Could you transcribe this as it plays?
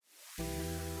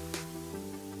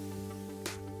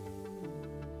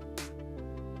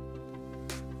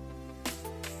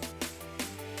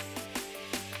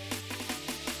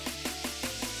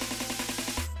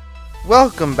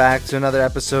Welcome back to another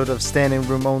episode of Standing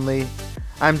Room Only.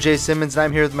 I'm Jay Simmons, and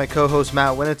I'm here with my co-host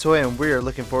Matt Winnetoy, and we are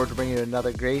looking forward to bringing you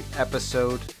another great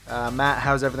episode. Matt,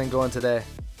 how's everything going today?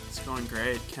 It's going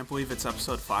great. Can't believe it's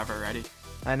episode 5 already.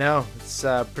 I know. It's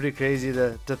pretty crazy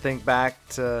to think back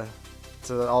to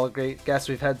all the great guests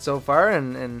we've had so far,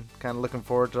 and kind of looking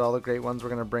forward to all the great ones we're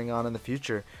going to bring on in the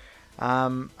future.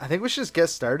 I think we should just get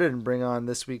started and bring on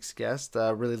this week's guest.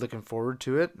 Really looking forward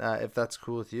to it, if that's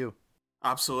cool with you.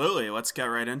 Absolutely. Let's get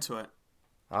right into it.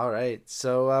 All right.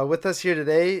 So with us here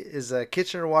today is a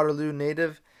Kitchener-Waterloo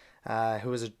native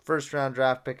who was a first-round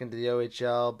draft pick into the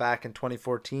OHL back in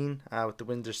 2014 with the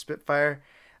Windsor Spitfire.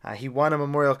 He won a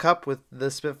Memorial Cup with the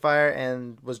Spitfire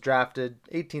and was drafted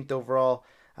 18th overall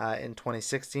in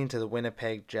 2016 to the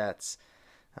Winnipeg Jets.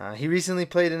 He recently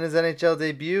played in his NHL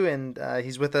debut, and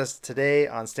he's with us today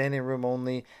on Standing Room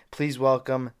Only. Please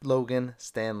welcome Logan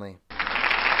Stanley.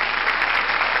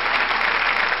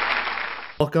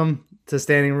 Welcome to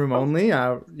Standing Room Only.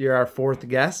 You're our fourth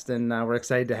guest, and we're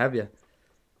excited to have you.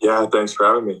 Yeah, thanks for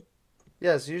having me.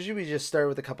 Yeah, so usually we just start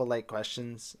with a couple light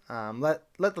questions. Let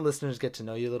the listeners get to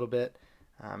know you a little bit,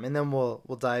 and then we'll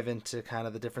dive into kind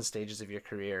of the different stages of your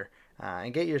career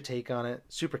and get your take on it.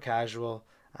 Super casual,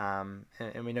 and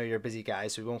we know you're a busy guy,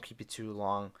 so we won't keep you too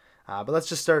long. But let's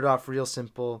just start it off real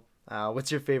simple.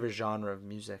 What's your favorite genre of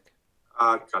music?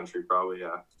 Country, probably,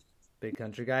 yeah. Big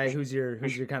country guy. Who's your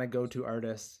kind of go-to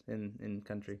artist in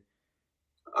country?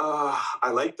 I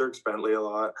like Dierks Bentley a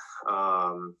lot.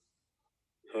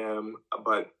 Him,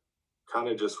 but kind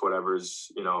of just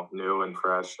whatever's, new and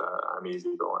fresh. I'm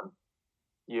easy going.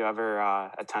 You ever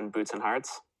attend Boots and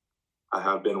Hearts? I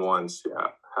have been once, yeah.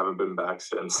 Haven't been back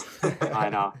since. I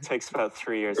know. It takes about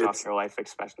 3 years off your life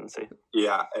expectancy.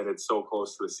 Yeah, and it's so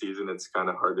close to the season, it's kind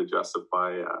of hard to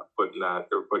justify putting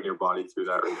your body through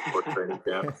that right before training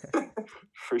camp.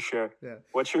 For sure. Yeah.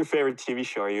 What's your favorite TV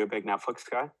show? Are you a big Netflix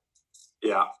guy?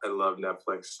 Yeah, I love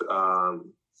Netflix.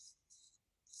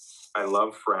 I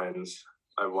love Friends.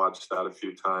 I've watched that a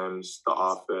few times. The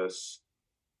Office.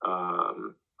 I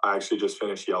actually just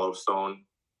finished Yellowstone.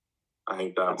 I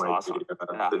think that That's might awesome. be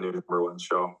Yeah. the new number one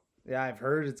show. Yeah, I've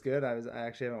heard it's good. I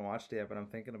actually haven't watched it yet, but I'm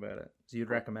thinking about it. So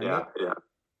you'd recommend it? Yeah.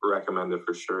 Recommend it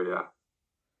for sure, yeah.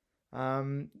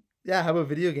 Yeah, how about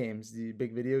video games? Are you a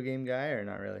big video game guy or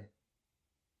not really?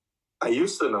 I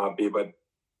used to not be, but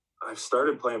I've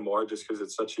started playing more just because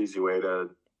it's such an easy way to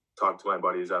talk to my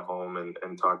buddies at home and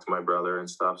talk to my brother and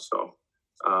stuff. So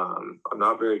I'm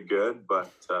not very good,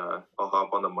 but I'll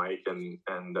hop on the mic and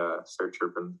start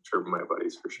chirping my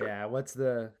buddies for sure. Yeah, what's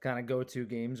the kind of go-to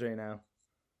games right now?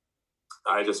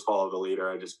 I just follow the leader.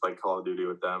 I just play Call of Duty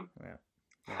with them.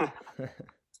 Yeah.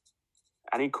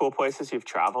 Any cool places you've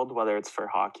traveled, whether it's for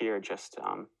hockey or just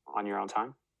on your own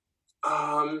time?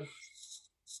 I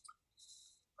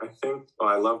think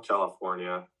I love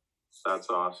California. That's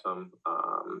awesome.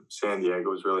 San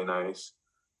Diego is really nice.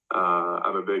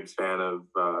 I'm a big fan of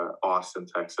Austin,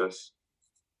 Texas.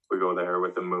 We go there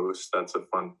with the Moose. That's a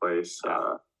fun place.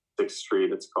 Yeah. 6th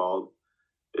Street, it's called,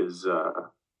 is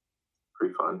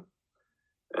pretty fun.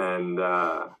 And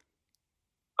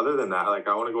other than that, I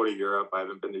want to go to Europe. I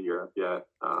haven't been to Europe yet.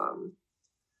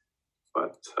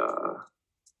 But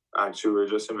actually, we were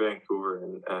just in Vancouver,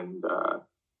 and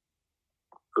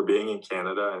for being in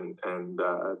Canada and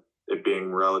it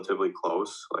being relatively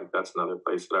close, that's another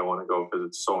place that I want to go because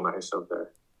it's so nice out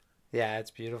there. Yeah,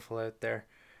 it's beautiful out there.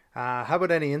 How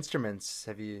about any instruments?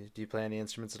 Do you play any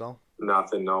instruments at all?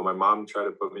 Nothing, no. My mom tried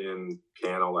to put me in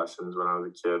piano lessons when I was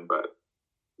a kid, but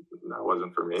that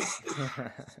wasn't for me.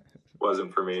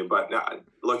 Wasn't for me. But now,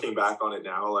 looking back on it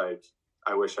now,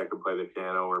 I wish I could play the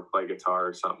piano or play guitar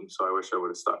or something. So I wish I would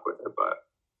have stuck with it, but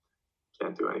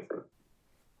can't do anything.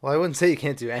 Well, I wouldn't say you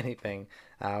can't do anything.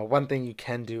 One thing you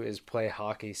can do is play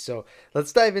hockey. So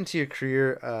let's dive into your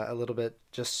career a little bit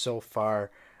just so far.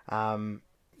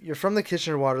 You're from the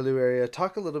Kitchener-Waterloo area.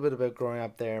 Talk a little bit about growing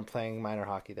up there and playing minor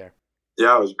hockey there.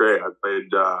 Yeah, it was great. I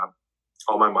played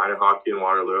all my minor hockey in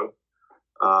Waterloo.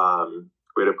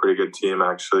 We had a pretty good team,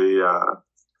 actually.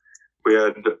 We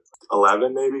had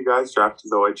 11 maybe guys drafted to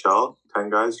the OHL, 10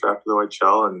 guys drafted to the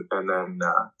OHL, and then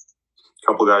a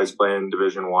couple guys playing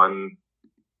Division One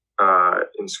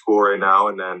in school right now,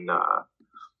 and then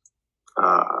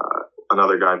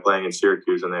another guy playing in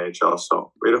Syracuse in the AHL.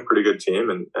 So we had a pretty good team,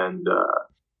 and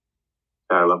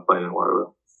I love playing in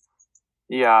Waterloo.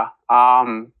 Yeah.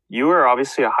 You were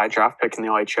obviously a high draft pick in the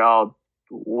OHL.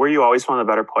 Were you always one of the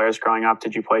better players growing up?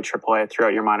 Did you play AAA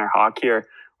throughout your minor hockey,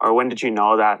 or when did you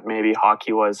know that maybe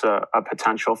hockey was a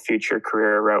potential future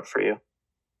career route for you?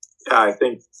 Yeah, I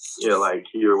think,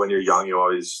 when you're young, you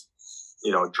always,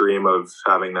 dream of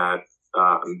having that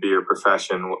be your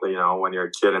profession, when you're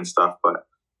a kid and stuff. But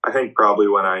I think probably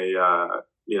when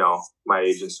my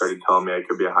agent started telling me I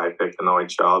could be a high pick in the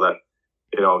OHL, that,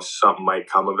 something might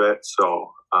come of it.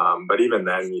 So, but even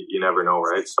then, you never know,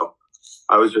 right? So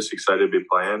I was just excited to be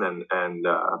playing, and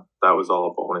that was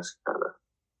all a bonus, kind of.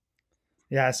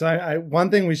 Yeah, so I one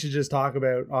thing we should just talk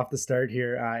about off the start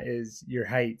here is your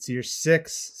height. So you're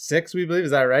 6'6", we believe.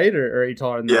 Is that right, or are you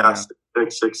taller than that now?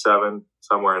 6'7",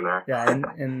 somewhere in there. Yeah,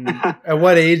 and at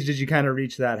what age did you kind of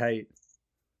reach that height?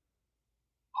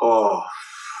 Oh,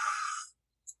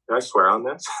 can I swear on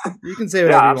this? You can say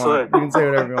whatever you want. You can say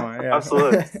whatever you want. Yeah,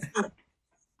 absolutely.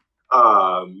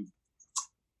 I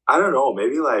don't know.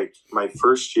 Maybe like my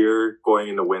first year going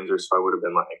into Windsor, so I would have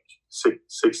been like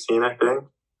 16, I think.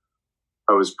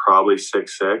 I was probably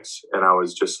 6'6", and I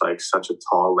was just like such a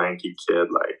tall, lanky kid.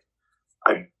 Like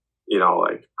I,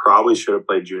 probably should have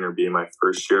played junior B my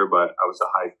first year, but I was a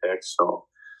high pick, so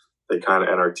and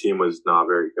our team was not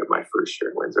very good my first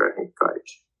year in Windsor.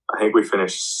 I think we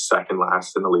finished second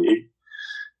last in the league.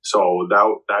 So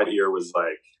that year was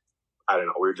like, I don't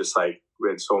know. We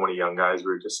had so many young guys.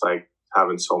 We were just like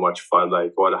having so much fun,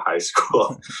 like going to high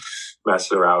school,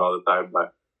 messing around all the time.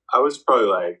 But I was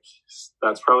probably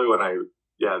that's probably when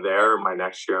my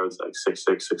next year I was like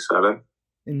 6'6", 6'7".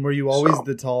 And were you always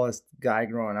the tallest guy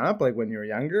growing up, like when you were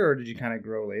younger, or did you kind of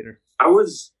grow later? I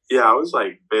was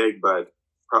like big, but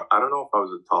I don't know if I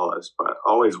was the tallest, but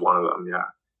always one of them, yeah.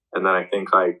 And then I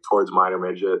think like towards minor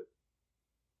midget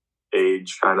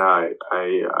age, kind of,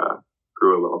 I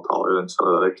grew a little taller than some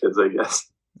of the other kids, I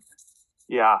guess.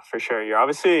 Yeah, for sure. You're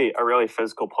obviously a really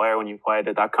physical player when you play.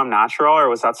 Did that come natural, or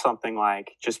was that something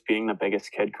like just being the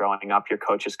biggest kid growing up, your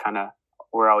coaches kind of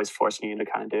were always forcing you to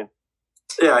kind of do?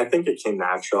 Yeah, I think it came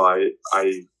natural. I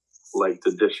like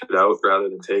to dish it out rather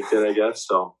than take it, I guess.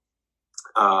 So,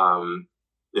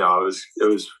 it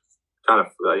was kind of,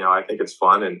 I think it's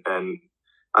fun. And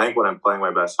I think when I'm playing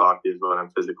my best hockey is when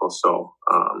I'm physical. So,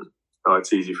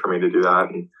 it's easy for me to do that.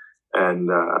 And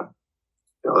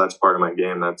that's part of my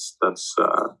game. That's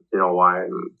why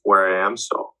I'm where I am.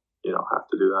 So, I have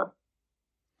to do that.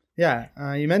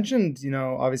 Yeah. You mentioned,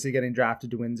 obviously getting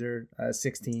drafted to Windsor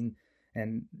 16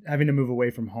 and having to move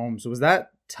away from home. So was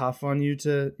that tough on you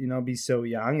to, be so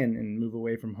young and move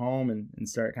away from home and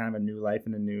start kind of a new life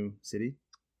in a new city?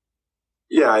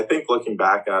 Yeah, I think looking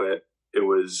back at it,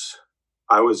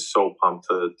 I was so pumped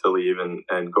to leave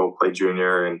and go play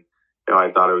junior. And, I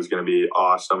thought it was going to be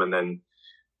awesome. And then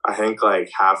I think like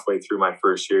halfway through my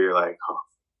first year, you're like, oh,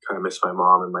 kind of miss my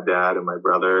mom and my dad and my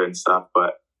brother and stuff.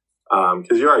 But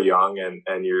because you are young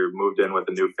and you're moved in with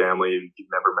a new family you've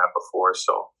never met before.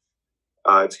 So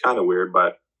it's kind of weird,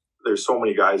 but there's so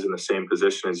many guys in the same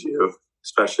position as you,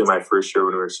 especially my first year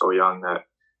when we were so young, that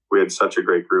we had such a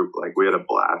great group. Like we had a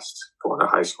blast going to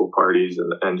high school parties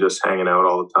and just hanging out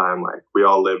all the time. Like we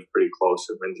all lived pretty close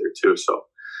in Windsor too. So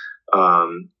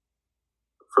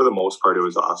for the most part, it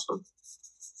was awesome.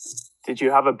 Did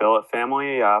you have a billet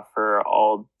family for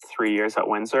all 3 years at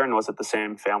Windsor, and was it the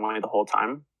same family the whole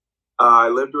time? I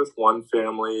lived with one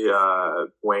family,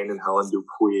 Wayne and Helen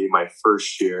Dupuis, my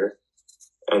first year.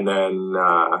 And then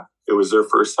it was their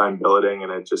first time billeting,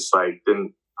 and it just I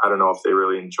don't know if they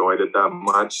really enjoyed it that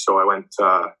much. So I went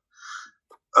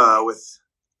with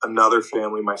another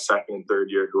family my second and third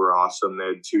year who were awesome. They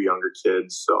had 2 younger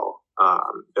kids. So,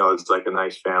 it was like a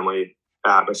nice family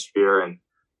atmosphere. And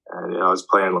I was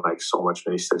playing like so much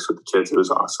mini sticks with the kids. It was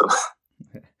awesome.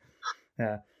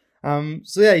 Yeah.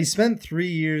 So yeah, you spent 3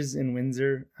 years in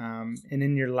Windsor. And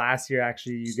in your last year,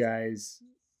 actually, you guys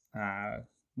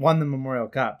won the Memorial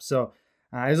Cup. So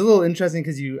it was a little interesting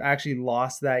because you actually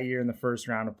lost that year in the first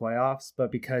round of playoffs,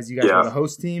 but because you guys were the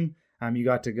host team, you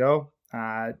got to go.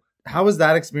 How was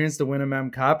that experience to win a Mem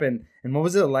Cup, and what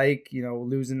was it like,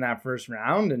 losing that first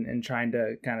round and trying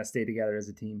to kind of stay together as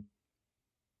a team?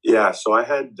 Yeah, so I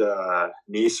had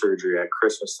knee surgery at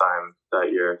Christmas time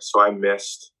that year, so I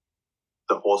missed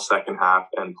the whole second half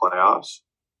and playoffs.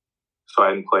 So I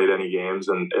hadn't played any games,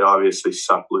 and it obviously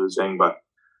sucked losing, but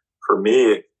for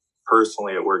me,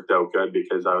 personally, it worked out good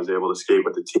because I was able to skate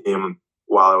with the team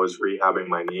while I was rehabbing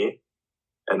my knee.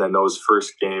 And then those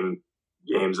first games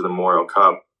in the Memorial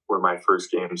Cup were my first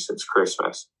games since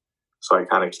Christmas. So I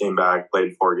kind of came back,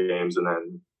 played 4 games, and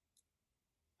then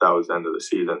that was the end of the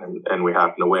season. And we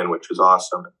happened to win, which was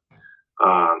awesome.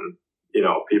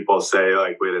 People say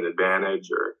like we had an advantage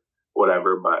or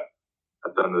whatever, but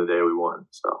at the end of the day, we won.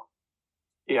 So.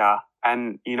 Yeah.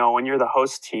 And, when you're the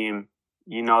host team,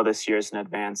 this year's in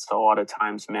advance. So a lot of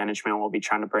times management will be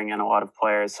trying to bring in a lot of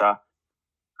players.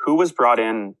 who was brought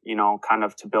in, kind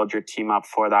of to build your team up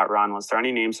for that run? Was there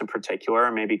any names in particular,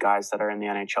 or maybe guys that are in the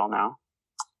NHL now?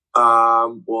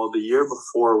 Well, the year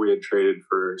before we had traded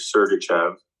for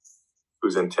Sergachev,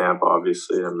 who's in Tampa,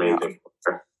 obviously an amazing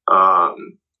player.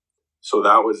 So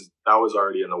that was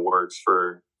already in the works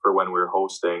for when we were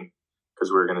hosting, because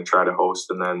we were going to try to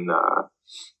host. And then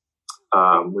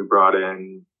we brought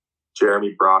in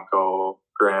Jeremy Bracco,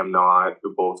 Graham Knott,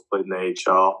 who both played in the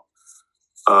AHL.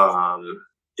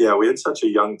 We had such a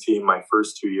young team my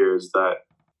first 2 years that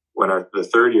when the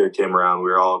third year came around,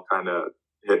 we were all kind of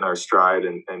hitting our stride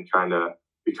and kind of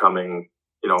becoming,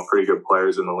 pretty good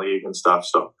players in the league and stuff.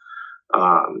 So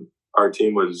our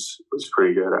team was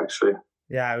pretty good, actually.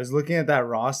 Yeah, I was looking at that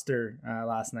roster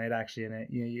last night, actually, and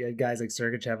you had guys like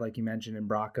Sergachev, like you mentioned, and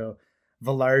Bracco,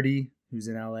 Velarde, who's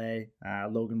in LA,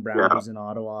 Logan Brown, who's in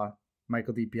Ottawa,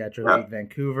 Michael DiPietro, who's in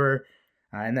Vancouver,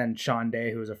 and then Sean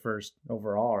Day, who was a first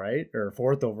overall, right? Or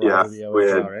fourth overall for the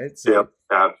OHL, right? So,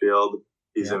 Hatfield,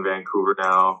 he's in Vancouver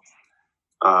now.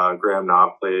 Graham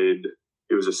Knott played.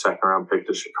 He was a second-round pick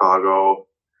to Chicago.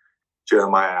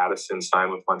 Jeremiah Addison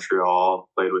signed with Montreal,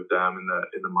 played with them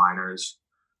in the minors.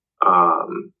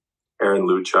 Aaron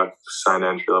Luchuk signed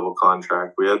an entry-level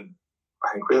contract.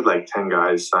 I think we had like 10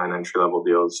 guys sign entry-level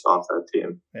deals off that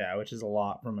team. Yeah, which is a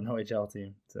lot from an OHL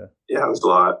team. Yeah, it was a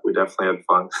lot. We definitely had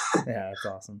fun. Yeah, that's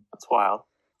awesome. That's wild.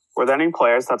 Were there any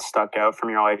players that stuck out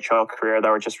from your OHL career that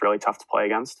were just really tough to play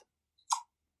against?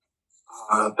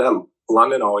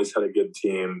 London always had a good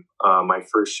team. My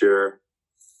first year,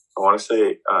 I want to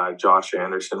say Josh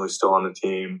Anderson was still on the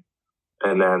team.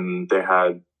 And then they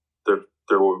had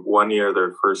there were 1 year,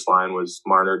 their first line was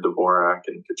Marner, Dvorak,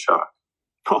 and Tkachuk.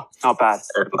 Oh, not bad.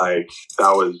 And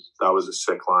that was a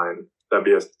sick line. That'd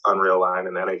be an unreal line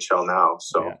in NHL now.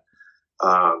 So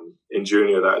in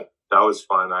junior, that was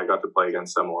fun. I got to play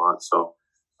against them a lot. So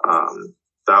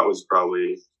that was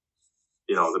probably,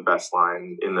 the best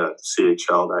line in the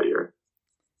CHL that year.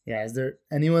 Yeah, is there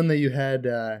anyone that you had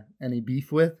any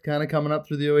beef with kind of coming up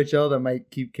through the OHL that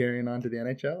might keep carrying on to the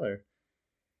NHL? Or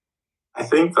I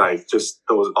think just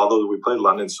those, although we played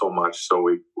London so much, so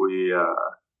we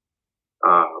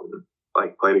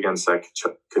played against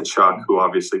Tkachuk, who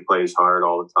obviously plays hard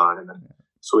all the time, and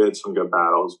so we had some good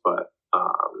battles. But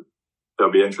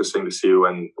it'll be interesting to see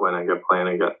when I get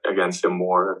playing against him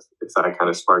more, if that kind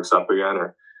of sparks up again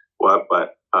or what.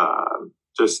 But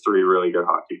just three really good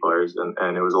hockey players,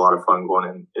 and it was a lot of fun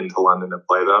going into London to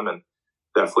play them, and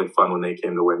definitely fun when they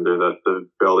came to Windsor. The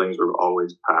buildings were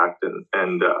always packed,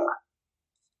 and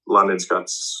London's got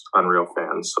unreal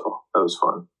fans, so that was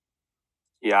fun.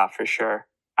 Yeah, for sure.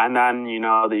 And then,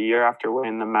 the year after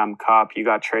winning the Mem Cup, you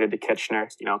got traded to Kitchener,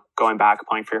 going back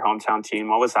playing for your hometown team.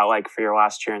 What was that like for your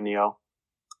last year in the O?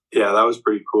 Yeah, that was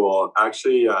pretty cool.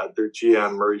 Actually, their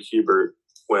GM, Murray Hebert,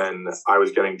 when I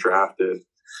was getting drafted,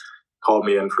 called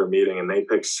me in for a meeting, and they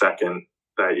picked second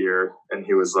that year. And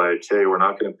he was like, hey, we're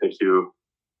not going to pick you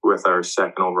with our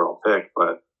second overall pick,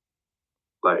 but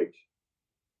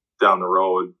down the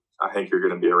road, I think you're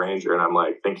going to be a Ranger. And I'm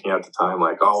thinking at the time,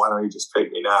 oh, why don't you just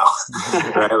pick me now?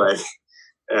 Right?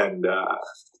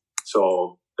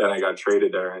 So then I got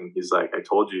traded there, and he's like, I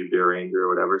told you you'd be a Ranger or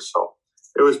whatever. So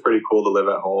it was pretty cool to live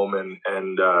at home.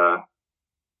 And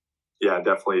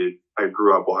definitely I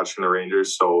grew up watching the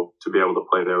Rangers. So to be able to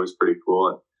play there was pretty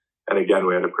cool. And again,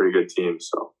 we had a pretty good team.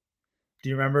 So. Do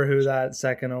you remember who that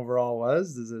second overall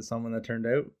was? Is it someone that turned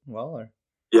out well? Or?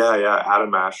 Yeah,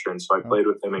 Adam Ashton. So I played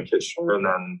with him in Kitchener, and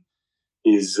then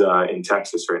he's in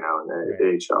Texas right now in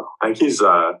the AHL. I think he's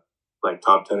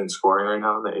top 10 in scoring right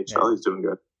now in the AHL. Yeah. He's doing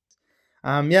good.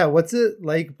 What's it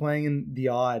like playing in the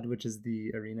Odd, which is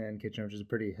the arena in Kitchener, which is a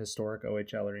pretty historic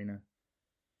OHL arena?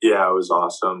 Yeah, it was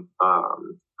awesome.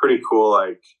 Pretty cool.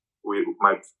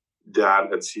 My dad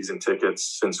had season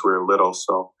tickets since we were little,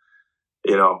 so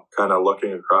kind of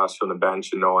looking across from the bench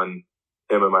and knowing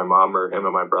him and my mom or him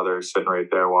and my brother sitting right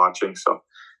there watching. So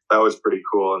that was pretty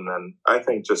cool. And then I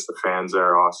think just the fans there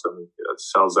are awesome. It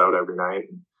sells out every night.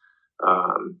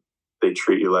 They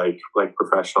treat you like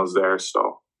professionals there.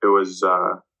 So it was,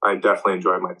 I definitely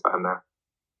enjoyed my time there.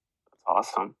 That's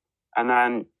awesome. And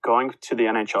then going to the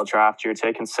NHL draft, you're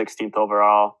taken 16th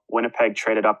overall. Winnipeg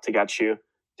traded up to get you.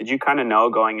 Did you kind of know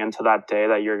going into that day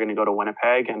that you're going to go to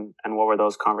Winnipeg, and what were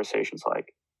those conversations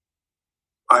like?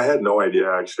 I had no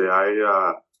idea, actually.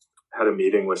 I had a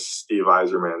meeting with Steve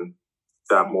Yzerman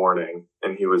that morning,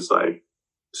 and he was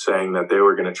saying that they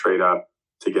were going to trade up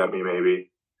to get me maybe.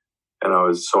 And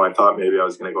I thought maybe I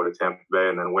was going to go to Tampa Bay,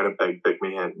 and then Winnipeg picked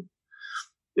me in.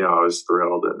 I was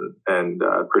thrilled, and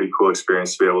pretty cool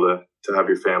experience to be able to have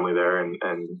your family there and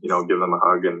give them a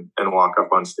hug and walk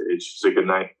up on stage. It was a good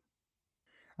night.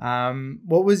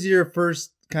 What was your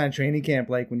first kind of training camp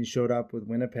like when you showed up with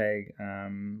Winnipeg?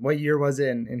 What year was it,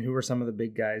 and who were some of the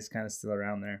big guys kind of still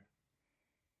around there?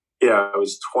 Yeah, it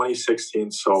was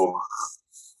 2016. So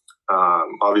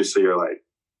obviously you're like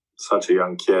such a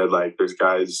young kid. Like there's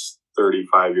guys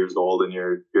 35 years old and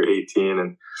you're 18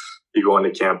 and you go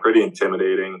into camp, pretty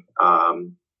intimidating.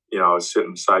 I was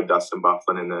sitting beside Dustin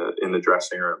Byfuglien in the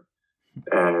dressing room,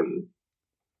 and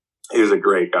he was a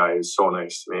great guy. He was so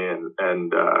nice to me,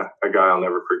 and a guy I'll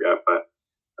never forget. But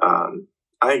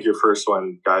I think your first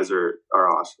one, guys are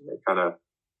awesome. They kind of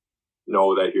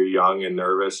know that you're young and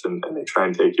nervous, and they try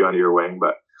and take you under your wing.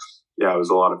 But yeah, it was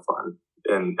a lot of fun,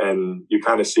 and you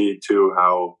kind of see too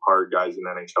how hard guys in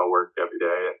NHL work every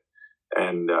day,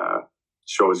 and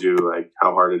shows you like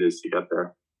how hard it is to get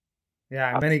there.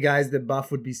 Yeah, many guys that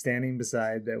Buff would be standing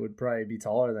beside that would probably be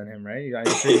taller than him, right? I'm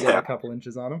sure you got a couple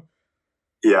inches on him.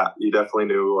 Yeah, you definitely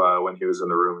knew when he was in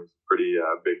the room. He's a pretty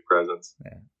big presence.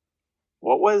 Yeah.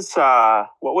 What was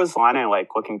Laine like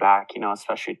looking back?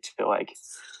 Especially to like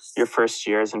your first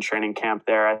years in training camp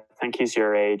there. I think he's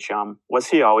your age. Was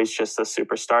he always just a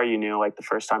superstar? You knew like the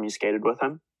first time you skated with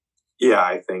him. Yeah,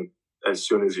 I think as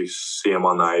soon as you see him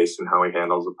on the ice and how he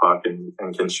handles the puck and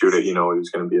can shoot it, he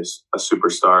was going to be a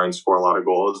superstar and score a lot of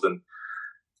goals. And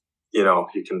you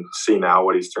can see now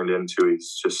what he's turned into.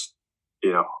 He's just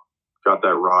got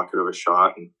that rocket of a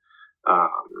shot. And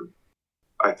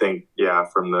I think,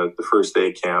 from the first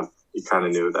day camp, you kind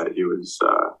of knew that he was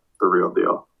the real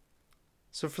deal.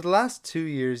 So for the last 2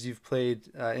 years, you've played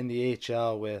in the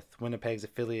AHL with Winnipeg's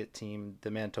affiliate team,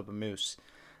 the Manitoba Moose.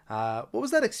 What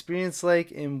was that experience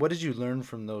like, and what did you learn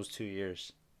from those 2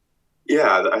 years?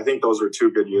 Yeah, I think those were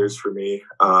 2 good years for me.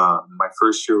 My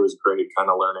first year was great, kind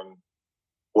of learning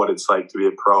what it's like to be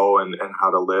a pro and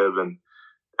how to live and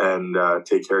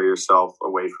take care of yourself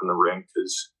away from the rink,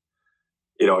 because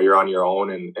you're on your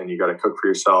own and you got to cook for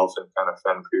yourself and kind of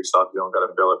fend for yourself. You don't got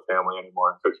to bill a family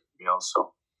anymore and cook meals.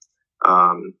 So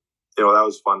that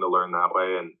was fun to learn that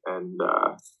way, and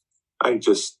I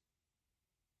just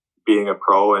being a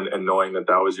pro and knowing that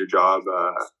was your job,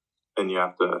 and you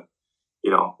have to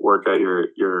work at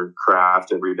your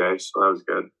craft every day. So that was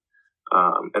good.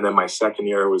 And then my second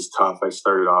year was tough. I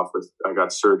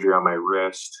got surgery on my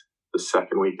wrist the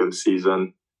second week of the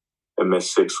season and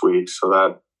missed 6 weeks. So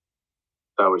that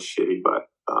was shitty. But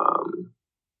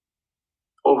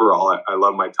overall, I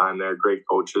love my time there. Great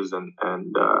coaches and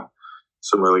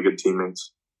some really good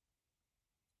teammates.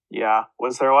 Yeah.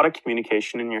 Was there a lot of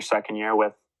communication in your second year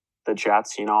with the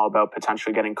Jets, about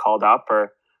potentially getting called up,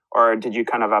 or did you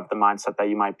kind of have the mindset that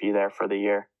you might be there for the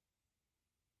year?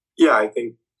 Yeah, I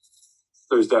think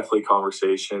there's definitely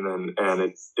conversation, and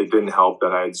it didn't help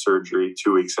that I had surgery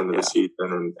 2 weeks into the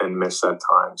season and missed that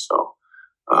time. So,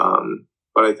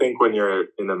 but I think when you're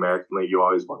in the American League, you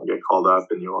always want to get called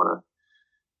up and you want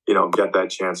to, get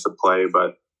that chance to play.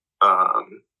 But,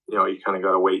 you kind of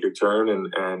got to wait your turn,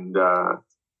 and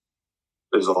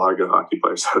there's a lot of good hockey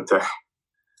players out there.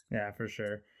 Yeah, for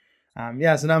sure.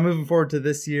 So now moving forward to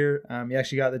this year, you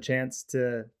actually got the chance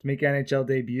to make your NHL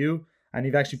debut, and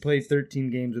you've actually played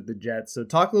 13 games with the Jets. So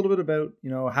talk a little bit about,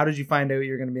 how did you find out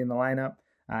you're going to be in the lineup,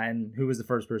 and who was the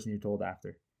first person you told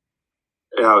after?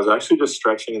 Yeah, I was actually just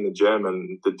stretching in the gym,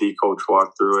 and the D coach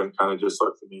walked through and kind of just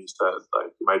looked at me and said,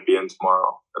 like, you might be in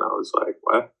tomorrow. And I was like,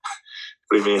 what?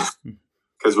 What do you mean?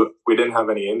 Because we didn't have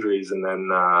any injuries. And then,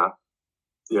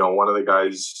 one of the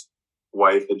guys'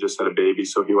 wife had just had a baby,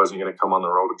 so he wasn't going to come on the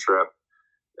road trip.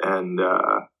 And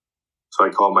so I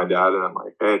called my dad, and I'm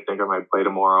like, hey, I think I might play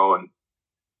tomorrow. And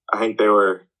I think they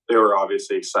were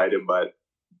obviously excited, but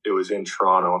it was in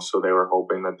Toronto, so they were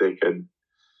hoping that they could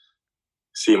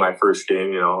see my first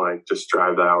game, like just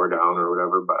drive the hour down or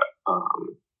whatever. But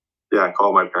I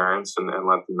called my parents and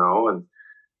let them know. And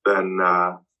then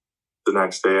the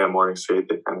next day at morning skate,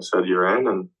 they kind of said, you're in,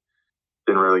 and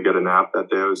didn't really get a nap that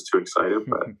day. I was too excited,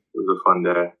 but it was a fun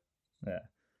day. Yeah.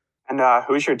 And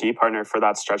who's your D partner for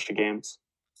that stretch of games?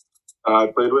 I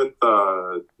played with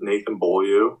Nathan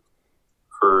Beaulieu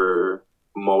for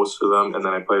most of them, and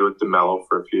then I played with DeMello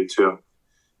for a few too.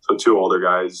 So 2 older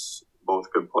guys,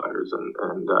 both good players, and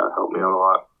helped me out a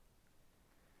lot.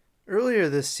 Earlier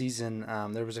this season,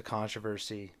 there was a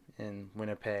controversy in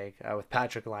Winnipeg with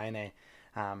Patrik Laine.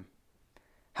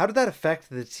 How did that affect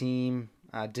the team?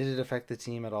 Did it affect the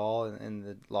team at all in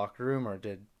the locker room, or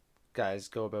did guys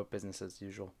go about business as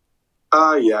usual?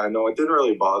 No, it didn't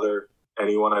really bother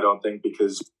anyone, I don't think,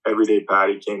 because every day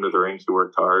Patty came to the rink, he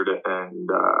worked hard, and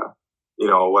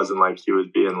it wasn't like he was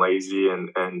being lazy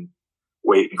and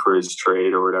waiting for his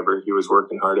trade or whatever. He was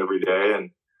working hard every day,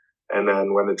 and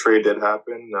then when the trade did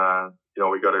happen,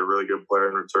 we got a really good player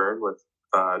in return with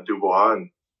Dubois, and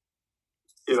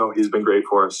he's been great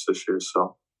for us this year,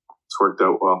 so it's worked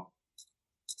out well.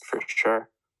 For sure.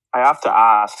 I have to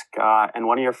ask, in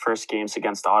one of your first games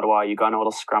against Ottawa, you got in a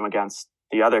little scrum against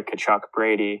the other Tkachuk,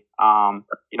 Brady. How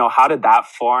did that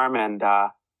form, and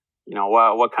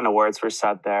what kind of words were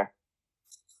said there?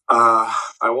 I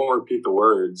won't repeat the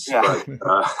words, but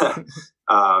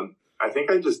I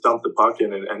think I just dumped the puck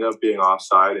in and ended up being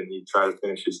offside, and he tried to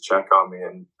finish his check on me,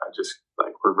 and I just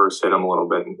reverse hit him a little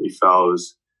bit, and he fell.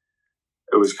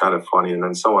 It was kind of funny, and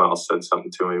then someone else said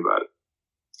something to me, but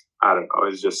I don't know.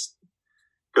 It was just a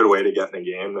good way to get in the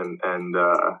game, and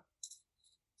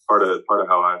part of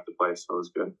how I have to play, so it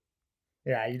was good.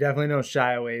 Yeah, you definitely don't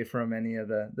shy away from any of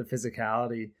the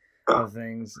physicality of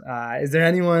things. Is there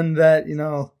anyone that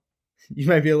you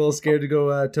might be a little scared to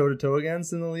go toe-to-toe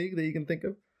against in the league that you can think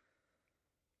of?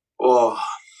 Well,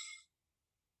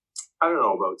 I don't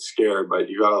know about scared, but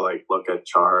you gotta look at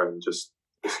Char and just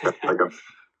like a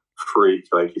freak.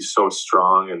 He's so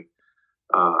strong, and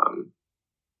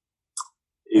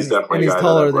he's definitely he's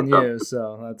taller than you,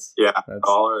 so that's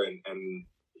taller, and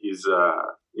he's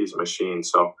a machine.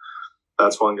 So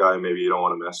that's one guy maybe you don't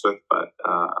want to mess with, but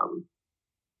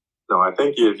no, I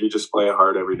think you just play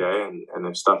hard every day, and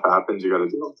if stuff happens, you got to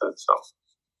deal with it. So.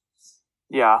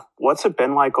 Yeah. What's it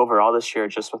been like overall this year,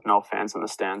 just with no fans in the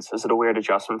stands? Is it a weird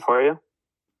adjustment for you?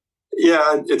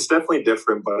 Yeah, it's definitely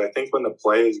different, but I think when the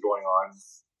play is going on,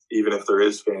 even if there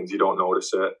is fans, you don't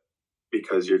notice it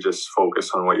because you're just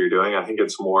focused on what you're doing. I think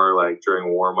it's more like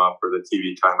during warm-up or the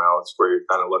TV timeouts where you're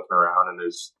kind of looking around and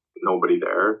there's nobody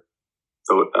there.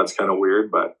 So that's kind of weird,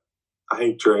 but I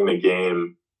think during the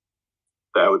game,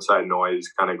 the outside noise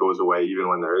kind of goes away even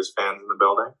when there is fans in the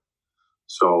building.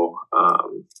 So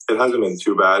it hasn't been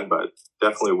too bad, but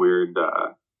definitely weird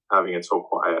having it so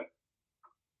quiet.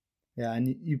 Yeah, and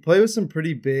you play with some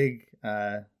pretty big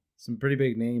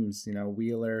names.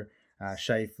 Wheeler,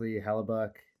 Scheifele,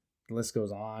 Hellebuck. The list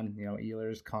goes on.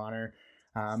 Ehlers, Connor.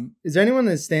 Is there anyone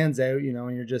that stands out?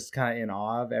 And you're just kind of in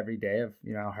awe of every day of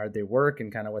how hard they work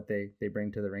and kind of what they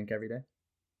bring to the rink every day.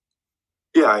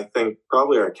 Yeah, I think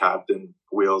probably our captain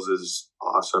Wheels is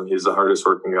awesome. He's the hardest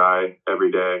working guy every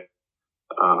day.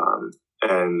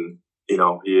 And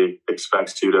he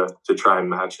expects you to try and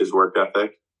match his work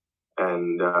ethic,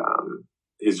 and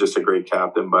he's just a great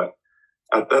captain. But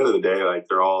at the end of the day,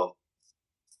 they're all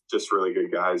just really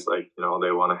good guys. They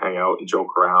want to hang out and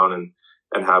joke around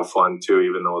and have fun too,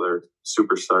 even though they're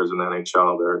superstars in the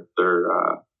NHL.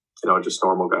 They're just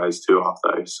normal guys too off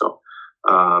the ice. So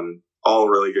all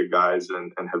really good guys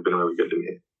and have been really good to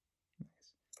me.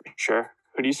 Sure.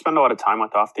 Who do you spend a lot of time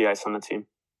with off the ice on the team?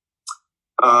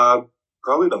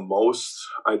 Probably the most,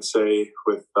 I'd say,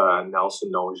 with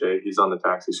Nelson Noge. He's on the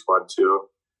taxi squad too.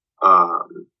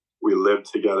 We lived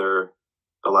together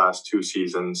the last 2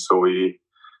 seasons, so we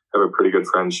have a pretty good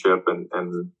friendship and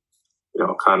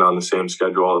kind of on the same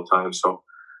schedule all the time. So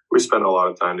we spend a lot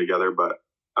of time together, but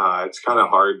it's kind of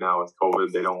hard now with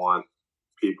COVID. They don't want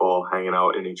people hanging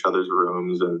out in each other's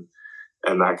rooms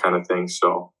and that kind of thing.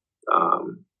 So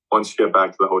once you get back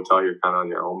to the hotel, you're kind of on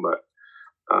your own, but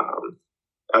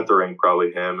at the rink,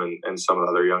 probably him and some of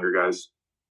the other younger guys.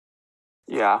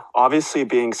 Yeah, obviously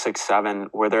being 6'7",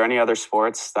 were there any other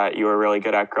sports that you were really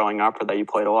good at growing up or that you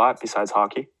played a lot besides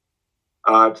hockey?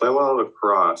 I played a lot of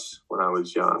lacrosse when I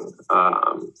was young.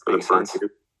 For Makes sense.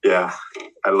 Yeah,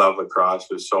 I love lacrosse.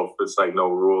 It's no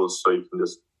rules, so you can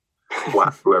just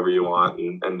whack whoever you want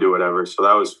and do whatever. So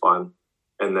that was fun.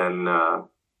 And then my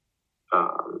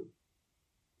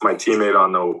teammate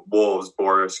on the Wolves,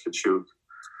 Boris Tkachuk,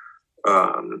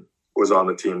 was on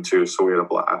the team too, so we had a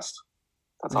blast.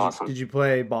 That's awesome. Did you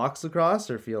play box lacrosse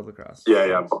or field lacrosse?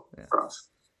 Yeah, box lacrosse.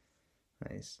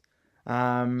 Nice.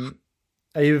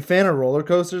 Are you a fan of roller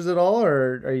coasters at all,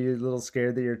 or are you a little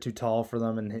scared that you're too tall for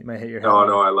them and might hit your head?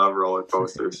 No, I love roller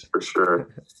coasters for sure.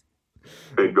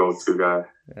 Big go-to guy.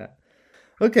 Yeah.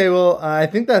 Okay, well, I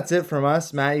think that's it from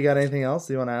us. Matt, you got anything else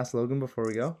you want to ask Logan before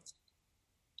we go?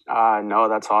 No,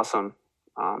 that's awesome.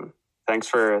 Thanks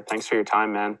for your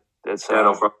time, man. It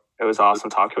was awesome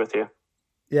talking with you.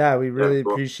 Yeah, we really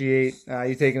appreciate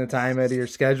you taking the time out of your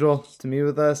schedule to meet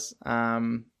with us.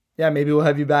 Maybe we'll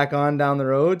have you back on down the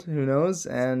road. Who knows?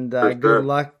 And good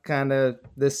luck kind of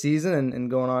this season and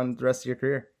going on the rest of your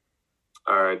career.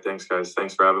 All right. Thanks, guys.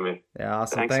 Thanks for having me. Yeah,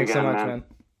 awesome. Thanks so much, man.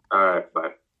 All right. Bye.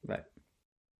 Bye.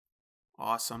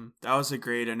 Awesome. That was a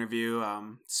great interview.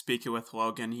 Speaking with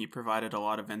Logan, he provided a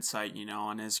lot of insight,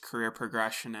 on his career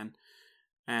progression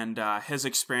and his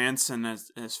experience in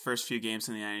his first few games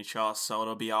in the NHL. So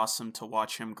it'll be awesome to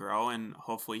watch him grow, and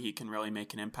hopefully he can really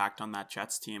make an impact on that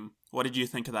Jets team. What did you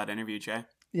think of that interview, Jay?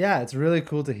 Yeah, it's really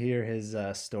cool to hear his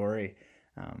story.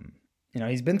 Um,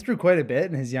 he's been through quite a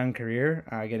bit in his young career,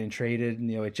 getting traded in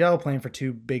the OHL, playing for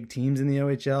two big teams in the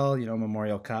OHL,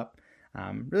 Memorial Cup.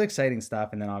 Really exciting stuff.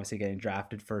 And then obviously getting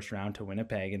drafted first round to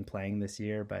Winnipeg and playing this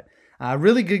year. But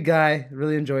really good guy.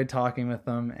 Really enjoyed talking with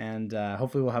him. And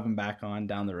hopefully we'll have him back on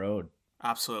down the road.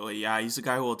 Absolutely. Yeah, he's a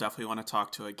guy we'll definitely want to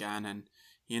talk to again. And,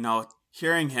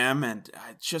 hearing him, and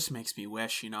it just makes me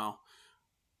wish,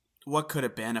 what could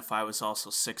have been if I was also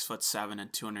 6'7"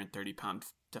 and 230-pound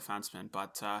defenseman.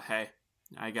 But hey,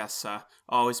 I guess I'll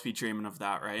always be dreaming of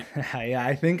that, right? Yeah,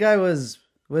 I think I was.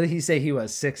 What did he say? He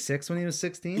was 6'6" when he was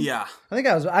 16. Yeah, I think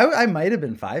I was. I might have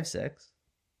been 5'6".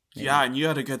 Maybe. Yeah, and you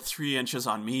had a good 3 inches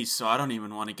on me, so I don't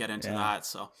even want to get into that.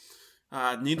 So,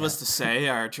 needless to say,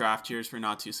 our draft years were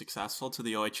not too successful to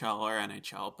the OHL or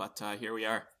NHL, but here we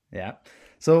are. Yeah.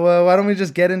 So why don't we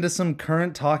just get into some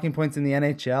current talking points in the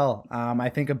NHL? I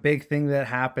think a big thing that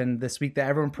happened this week that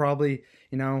everyone probably,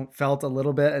 felt a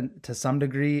little bit and to some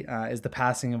degree is the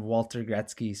passing of Walter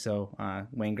Gretzky. So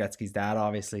Wayne Gretzky's dad,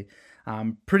 obviously.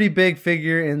 Pretty big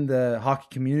figure in the hockey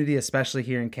community, especially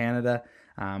here in Canada.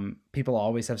 People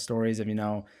always have stories of,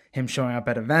 him showing up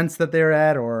at events that they were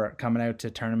at or coming out to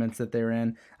tournaments that they were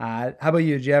in. How about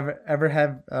you? Did you ever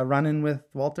have a run-in with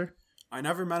Walter? I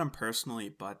never met him personally,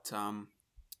 but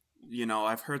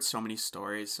I've heard so many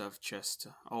stories of just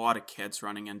a lot of kids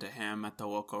running into him at the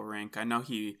local rink. I know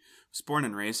he was born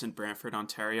and raised in Brantford,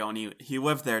 Ontario, and he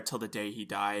lived there till the day he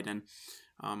died. And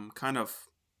kind of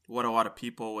what a lot of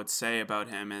people would say about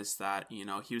him is that,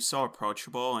 he was so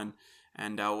approachable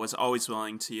and was always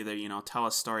willing to either, tell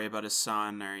a story about his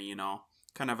son or,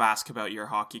 kind of ask about your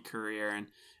hockey career. And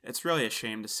it's really a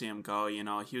shame to see him go.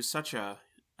 He was such a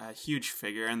huge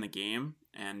figure in the game,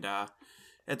 and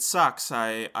it sucks.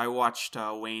 I watched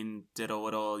Wayne did a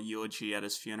little eulogy at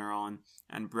his funeral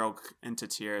and broke into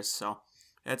tears. So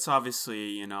it's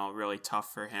obviously, really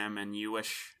tough for him, and you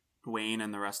wish Wayne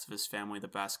and the rest of his family the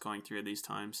best going through these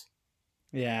times.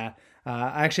 Yeah,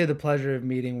 I actually had the pleasure of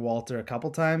meeting Walter a couple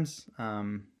times,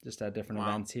 just at different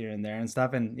events here and there and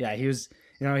stuff. And yeah, he was,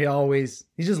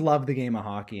 he just loved the game of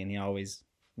hockey, and he always,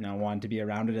 wanted to be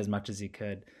around it as much as he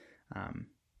could.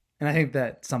 And I think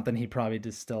that's something he probably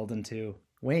distilled into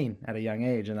Wayne at a young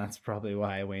age, and that's probably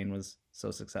why Wayne was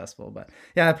so successful. But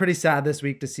yeah, pretty sad this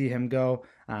week to see him go.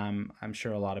 I'm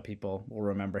sure a lot of people will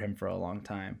remember him for a long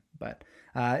time. But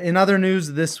in other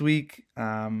news this week,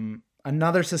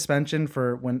 another suspension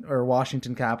for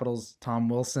Washington Capitals Tom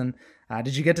Wilson.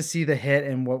 Did you get to see the hit,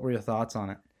 and what were your thoughts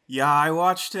on it? Yeah, I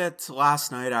watched it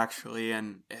last night, actually,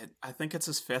 and I think it's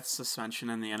his 5th suspension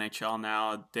in the NHL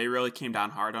now. They really came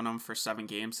down hard on him for 7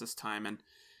 games this time, and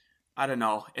I don't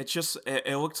know. It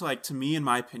looked like, to me, in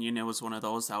my opinion, it was one of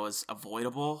those that was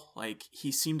avoidable. Like, he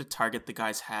seemed to target the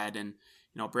guy's head, and,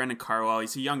 Brandon Carwell,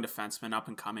 he's a young defenseman, up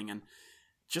and coming, and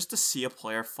just to see a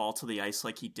player fall to the ice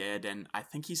like he did, and I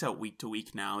think he's out week to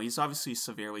week now. He's obviously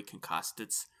severely concussed.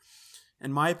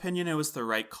 In my opinion, it was the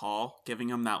right call, giving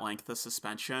him that length of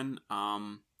suspension.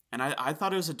 And I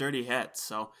thought it was a dirty hit.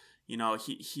 So,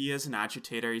 he is an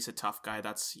agitator. He's a tough guy.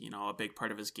 That's, a big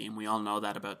part of his game. We all know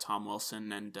that about Tom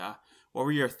Wilson. And what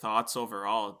were your thoughts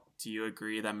overall? Do you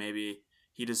agree that maybe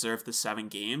he deserved the 7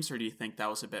 games, or do you think that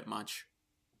was a bit much?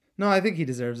 No, I think he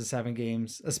deserves the 7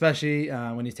 games, especially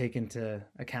when you take into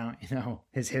account,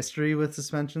 his history with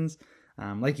suspensions.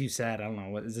 Like you said, I don't know,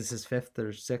 what is this, his 5th or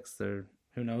 6th, or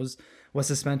who knows what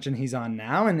suspension he's on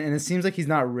now. And it seems like he's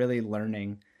not really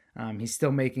learning. He's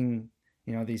still making,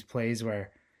 these plays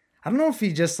where I don't know if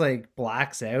he just like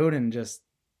blacks out and just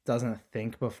doesn't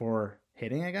think before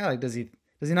hitting a guy. Like, does he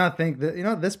not think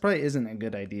that, this probably isn't a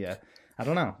good idea? I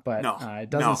don't know, but it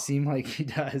doesn't seem like he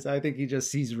does. I think he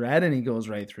just sees red and he goes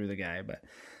right through the guy. But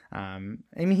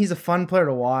he's a fun player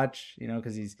to watch,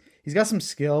 because he's got some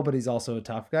skill, but he's also a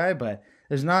tough guy. But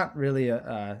there's not really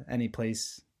any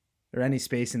place or any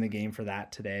space in the game for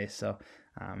that today. So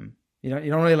you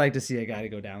don't really like to see a guy to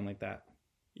go down like that.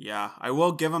 Yeah, I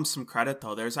will give him some credit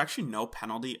though. There's actually no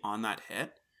penalty on that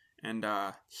hit, and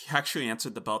he actually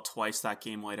answered the bell twice that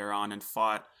game later on and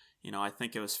fought. I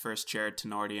think it was first Jared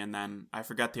Tenorti, and then I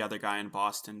forget the other guy in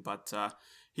Boston, but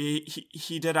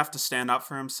he did have to stand up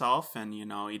for himself, and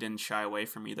he didn't shy away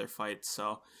from either fight.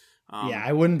 So yeah,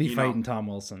 I wouldn't be fighting Tom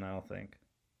Wilson, I don't think.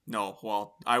 No,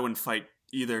 well, I wouldn't fight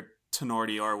either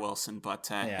Tenorti or Wilson, but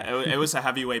it was a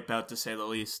heavyweight bout to say the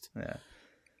least. Yeah.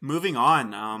 Moving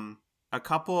on, a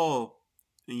couple,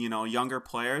 younger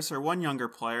players, or one younger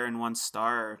player and one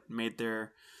star made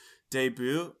their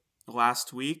debut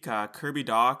last week. Kirby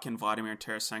Dach and Vladimir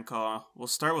Tarasenko. We'll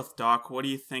start with Dach. What do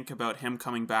you think about him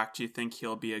coming back? Do you think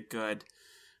he'll be a good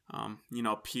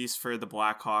piece for the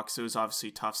Blackhawks. It was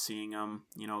obviously tough seeing him,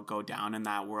 go down in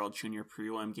that World Junior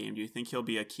prelim game. Do you think he'll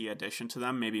be a key addition to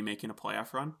them, maybe making a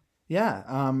playoff run?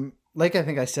 Yeah. Like I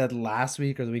think I said last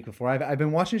week or the week before, I've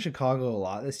been watching Chicago a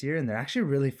lot this year, and they're actually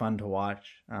really fun to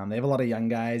watch. They have a lot of young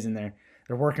guys, and they're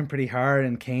working pretty hard.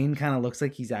 And Kane kind of looks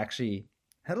like he's actually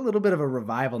had a little bit of a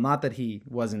revival. Not that he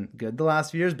wasn't good the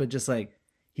last few years, but just like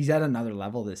he's at another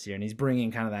level this year, and he's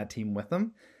bringing kind of that team with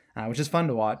him, which is fun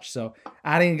to watch. So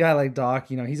adding a guy like Doc,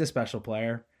 he's a special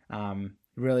player.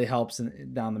 Really helps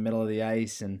down the middle of the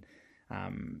ice, and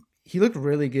he looked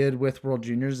really good with World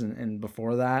Juniors and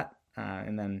before that.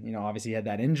 And then, obviously he had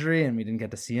that injury and we didn't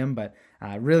get to see him, but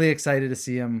really excited to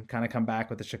see him kind of come back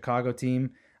with the Chicago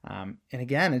team. And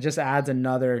again, it just adds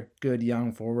another good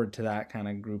young forward to that kind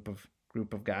of group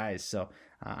of guys. So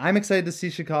I'm excited to see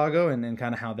Chicago and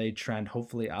kind of how they trend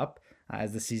hopefully up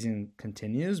as the season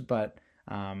continues. But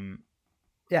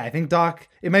I think Doc,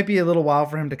 it might be a little while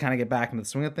for him to kind of get back into the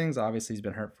swing of things. Obviously he's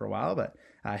been hurt for a while, but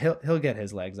he'll get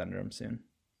his legs under him soon.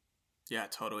 Yeah,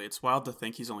 totally. It's wild to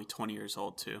think he's only 20 years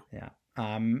old too. Yeah.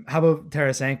 How about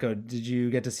Tarasenko? Did you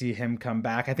get to see him come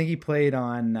back? I think he played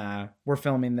on, we're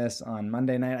filming this on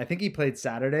Monday night. I think he played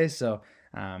Saturday. So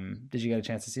did you get a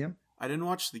chance to see him? I didn't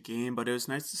watch the game, but it was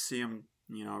nice to see him,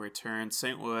 return.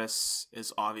 St. Louis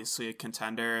is obviously a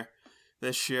contender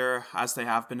this year, as they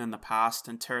have been in the past,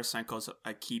 and Tarasenko's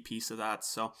a key piece of that.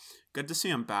 So good to see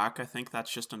him back. I think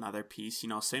that's just another piece.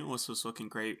 St. Louis was looking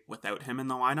great without him in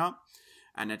the lineup.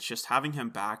 And it's just having him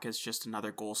back as just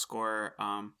another goal scorer.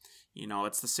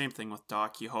 It's the same thing with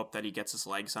Doc. You hope that he gets his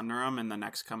legs under him in the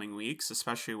next coming weeks,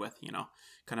 especially with,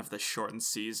 kind of the shortened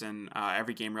season.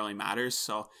 Every game really matters.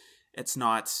 So it's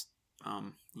not,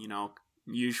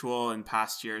 usual in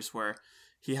past years where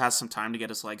he has some time to get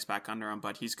his legs back under him,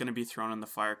 but he's going to be thrown in the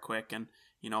fire quick. And,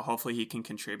 hopefully he can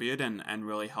contribute and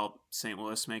really help St.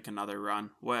 Louis make another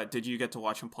run. What, did you get to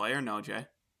watch him play or no, Jay?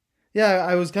 Yeah,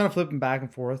 I was kind of flipping back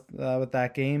and forth with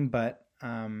that game, but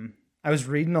I was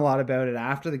reading a lot about it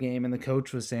after the game, and the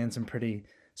coach was saying some pretty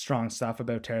strong stuff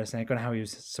about Tarasenko and how he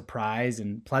was surprised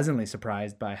and pleasantly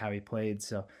surprised by how he played.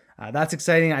 So that's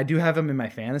exciting. I do have him in my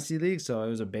fantasy league, so it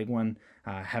was a big one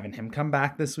having him come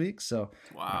back this week. So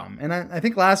wow. And I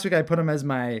think last week I put him as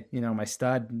my my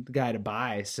stud guy to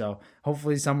buy. So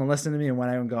hopefully someone listened to me and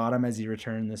went out and got him as he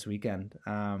returned this weekend.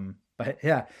 But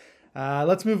yeah.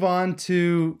 Let's move on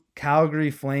to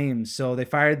Calgary Flames. So they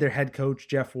fired their head coach,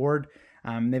 Jeff Ward.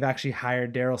 They've actually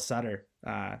hired Daryl Sutter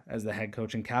as the head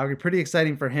coach in Calgary. Pretty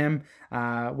exciting for him.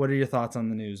 What are your thoughts on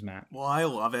the news, Matt? Well, I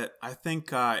love it. I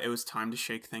think it was time to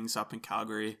shake things up in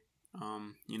Calgary.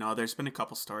 There's been a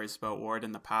couple stories about Ward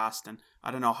in the past, and I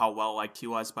don't know how well liked he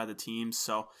was by the team.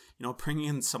 So, bringing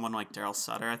in someone like Daryl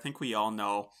Sutter, I think we all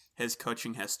know his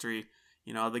coaching history.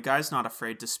 The guy's not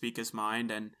afraid to speak his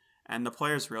mind, and the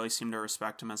players really seem to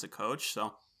respect him as a coach.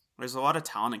 So there's a lot of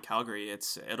talent in Calgary.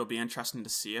 It'll be interesting to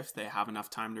see if they have enough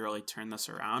time to really turn this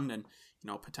around and,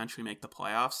 potentially make the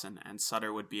playoffs. And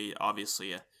Sutter would be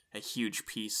obviously a huge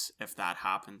piece if that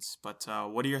happens. But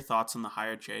what are your thoughts on the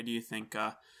hire, Jay? Do you think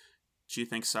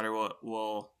Sutter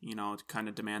will kind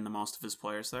of demand the most of his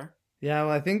players there? Yeah,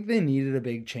 well, I think they needed a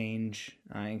big change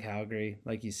in Calgary,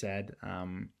 like you said.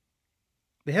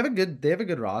 They have a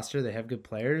good roster. They have good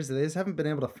players. They just haven't been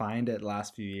able to find it the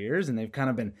last few years, and they've kind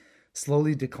of been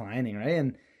slowly declining,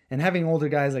 right? And having older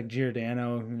guys like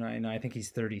Giordano, I think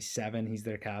he's 37. He's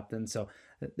their captain, so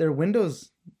their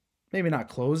window's maybe not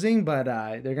closing, but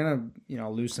they're gonna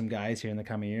lose some guys here in the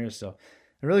coming years. So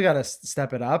they really got to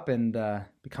step it up and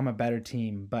become a better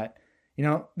team. But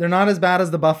they're not as bad as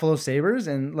the Buffalo Sabres,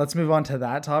 and let's move on to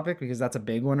that topic because that's a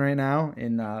big one right now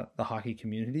in the hockey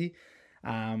community.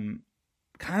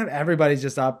 Kind of everybody's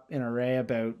just up in array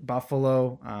about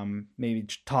Buffalo. Maybe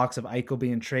talks of Eichel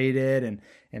being traded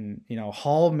and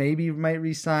Hall maybe might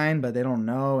resign, but they don't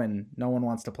know, and no one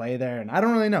wants to play there. And I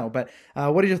don't really know, but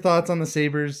what are your thoughts on the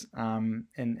Sabres? And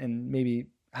maybe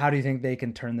how do you think they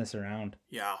can turn this around?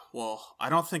 Yeah, well, I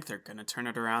don't think they're going to turn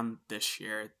it around this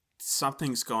year.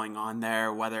 Something's going on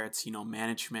there, whether it's,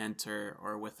 management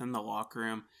or within the locker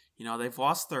room. They've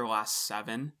lost their last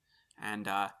 7, and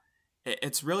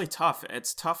it's really tough.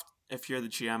 It's tough if you're the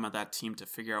GM of that team to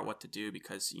figure out what to do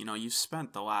because, you've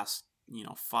spent the last,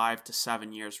 5 to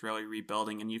 7 years really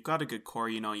rebuilding, and you've got a good core.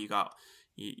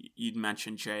 You'd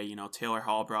mentioned Jay, Taylor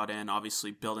Hall brought in,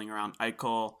 obviously building around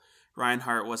Eichel.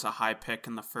 Reinhart was a high pick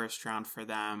in the first round for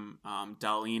them,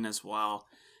 Dahlin as well.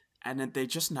 And they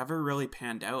just never really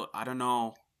panned out. I don't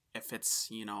know if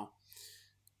it's,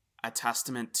 a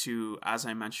testament to, as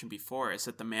I mentioned before, is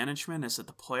it the management? Is it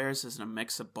the players? Is it a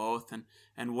mix of both?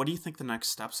 And what do you think the next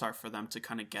steps are for them to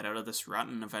kind of get out of this rut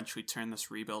and eventually turn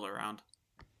this rebuild around?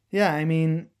 Yeah, I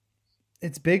mean,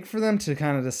 it's big for them to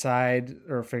kind of decide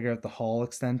or figure out the Hall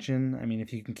extension. I mean,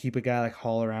 if you can keep a guy like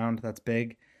Hall around, that's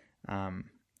big.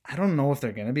 I don't know if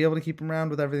they're going to be able to keep him around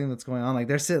with everything that's going on. Like,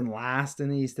 they're sitting last in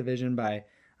the East Division by,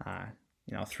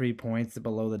 3 points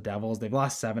below the Devils. They've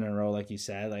lost 7 in a row, like you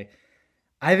said. Like,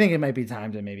 I think it might be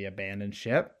time to maybe abandon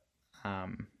ship. I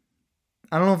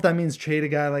don't know if that means trade a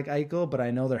guy like Eichel, but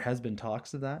I know there has been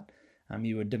talks of that.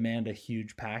 You would demand a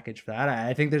huge package for that.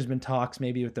 I think there's been talks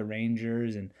maybe with the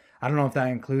Rangers, and I don't know if that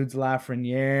includes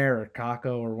Lafreniere or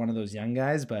Kakko or one of those young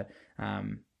guys, but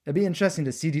it'd be interesting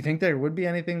to see. Do you think there would be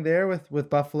anything there with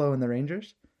Buffalo and the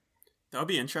Rangers? That would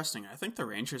be interesting. I think the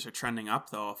Rangers are trending up,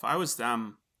 though. If I was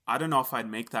them, I don't know if I'd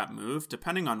make that move,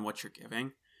 depending on what you're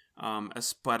giving.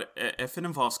 But if it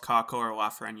involves Kakko or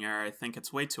Lafreniere, I think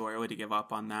it's way too early to give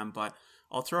up on them. But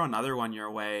I'll throw another one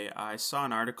your way. I saw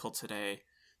an article today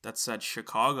that said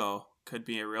Chicago could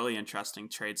be a really interesting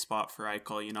trade spot for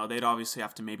Eichel. You know, they'd obviously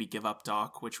have to maybe give up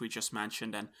Doc, which we just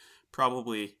mentioned, and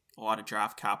probably a lot of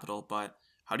draft capital. But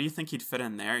how do you think he'd fit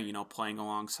in there, you know, playing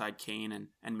alongside Kane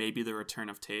and maybe the return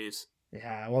of Taves?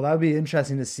 Yeah, well, that would be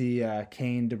interesting to see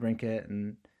Kane, DeBrincat,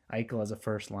 and Eichel as a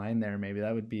first line there. Maybe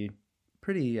that would be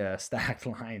pretty stacked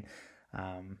line.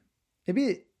 It'd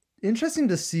be interesting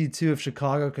to see, too, if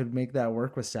Chicago could make that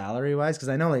work with salary-wise, because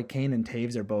I know like Kane and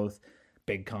Taves are both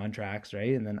big contracts,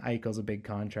 right? And then Eichel's a big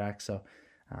contract. So,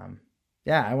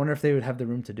 I wonder if they would have the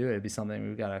room to do it. It'd be something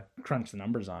we've got to crunch the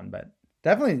numbers on, but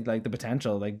definitely like the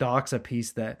potential. Like Doc's a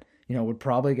piece that, would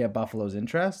probably get Buffalo's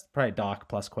interest, probably Doc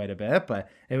plus quite a bit, but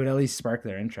it would at least spark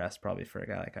their interest probably for a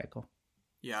guy like Eichel.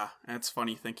 Yeah, and it's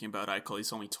funny thinking about Eichel.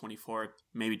 He's only 24,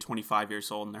 maybe 25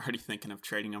 years old, and they're already thinking of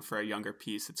trading him for a younger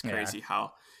piece. It's crazy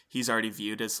how he's already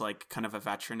viewed as like kind of a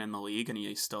veteran in the league, and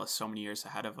he still has so many years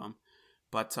ahead of him.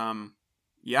 But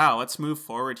let's move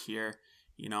forward here.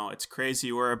 It's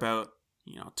crazy. We're about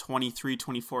 23,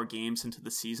 24 games into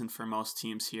the season for most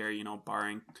teams here,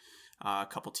 barring a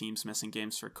couple teams missing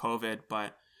games for COVID.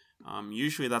 But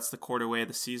usually that's the quarter way of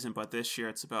the season, but this year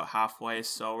it's about halfway.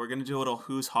 So we're going to do a little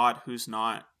who's hot, who's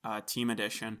not team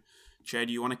edition. Jay,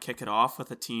 do you want to kick it off with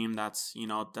a team that's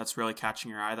really catching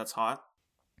your eye, that's hot?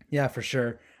 Yeah, for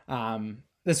sure.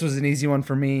 This was an easy one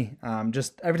for me.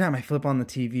 Just every time I flip on the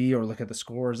TV or look at the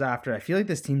scores after, I feel like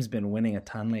this team's been winning a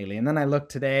ton lately. And then I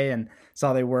looked today and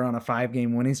saw they were on a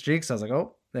 5-game winning streak. So I was like,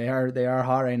 oh, they are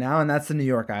hot right now. And that's the New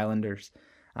York Islanders.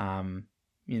 They kind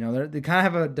of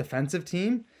have a defensive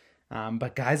team.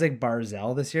 But guys like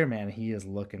Barzal this year, man, he is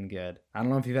looking good. I don't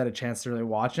know if you've had a chance to really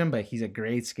watch him, but he's a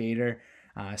great skater.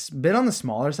 A bit on the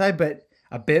smaller side, but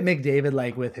a bit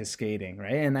McDavid-like with his skating,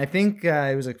 right? And I think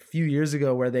it was a few years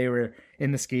ago where they were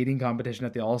in the skating competition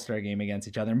at the All-Star game against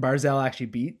each other. And Barzal actually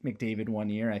beat McDavid one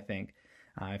year, I think,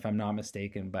 if I'm not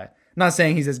mistaken. But I'm not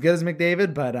saying he's as good as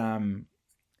McDavid, but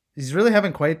he's really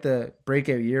having quite the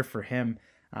breakout year for him.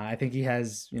 I think he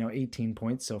has, 18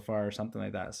 points so far or something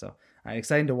like that. So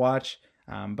exciting to watch,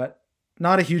 but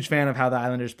not a huge fan of how the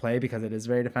Islanders play because it is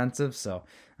very defensive. So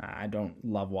I don't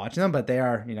love watching them, but they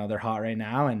are, they're hot right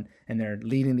now and they're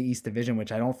leading the East Division,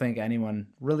 which I don't think anyone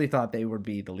really thought they would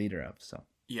be the leader of. So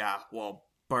yeah, well,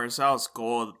 Barzal's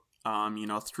goal,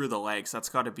 through the legs, that's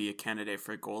got to be a candidate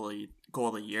for goal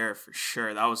of the year for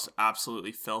sure. That was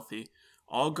absolutely filthy.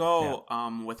 I'll go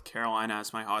with Carolina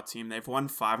as my hot team. They've won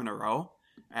 5 in a row.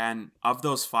 And of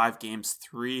those 5 games,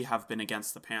 3 have been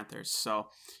against the Panthers. So,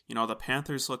 the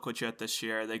Panthers look legit this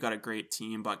year. They got a great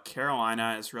team, but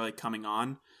Carolina is really coming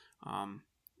on.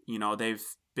 They've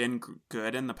been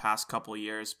good in the past couple of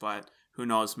years, but who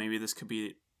knows? Maybe this could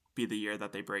be the year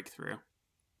that they break through.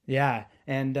 Yeah,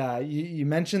 and you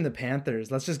mentioned the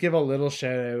Panthers. Let's just give a little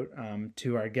shout out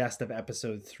to our guest of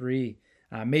episode 3,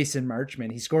 Mason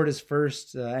Marchment. He scored his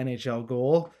first NHL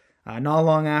goal not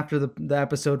long after the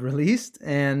episode released,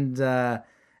 and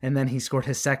then he scored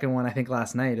his second one, I think,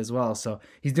 last night as well. So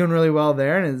he's doing really well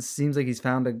there, and it seems like he's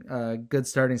found a good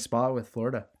starting spot with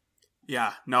Florida.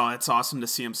 Yeah, no, it's awesome to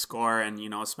see him score, and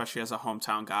especially as a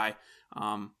hometown guy.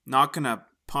 Not gonna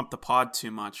pump the pod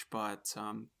too much, but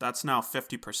that's now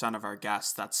 50% of our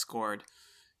guests that scored,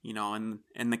 in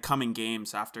the coming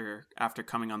games after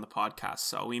coming on the podcast.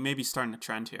 So we may be starting a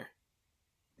trend here.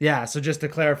 Yeah, so just to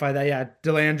clarify that,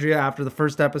 Dellandrea, after the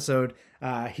first episode,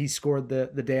 he scored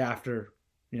the day after,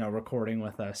 recording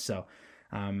with us. So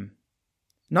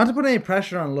not to put any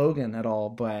pressure on Logan at all,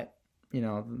 but,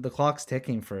 the clock's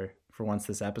ticking for once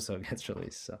this episode gets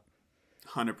released. So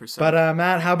 100%. But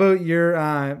Matt, how about your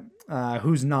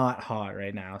who's not hot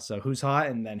right now. So who's hot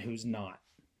and then who's not.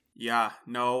 Yeah,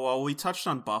 no, well, we touched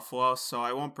on Buffalo, so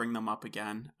I won't bring them up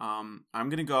again. I'm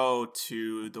going to go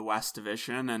to the West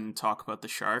Division and talk about the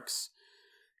Sharks.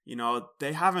 You know,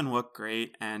 they haven't looked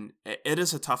great, and it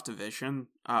is a tough division.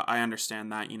 I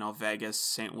understand that, you know, Vegas,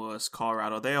 St. Louis,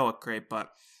 Colorado, they all look great,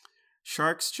 but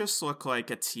Sharks just look like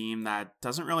a team that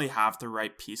doesn't really have the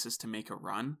right pieces to make a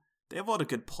run. They have a lot of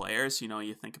good players. You know,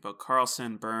 you think about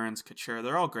Carlson, Burns, Couture,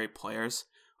 they're all great players.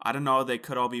 I don't know, they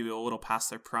could all be a little past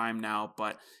their prime now,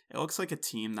 but it looks like a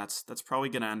team that's probably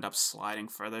going to end up sliding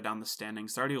further down the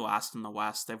standings. They're already last in the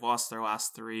West. They've lost their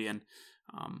last 3, and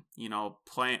you know,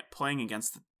 playing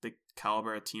against the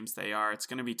caliber of teams they are, it's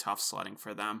going to be tough sledding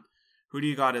for them. Who do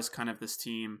you got as kind of this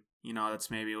team, you know, that's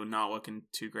maybe not looking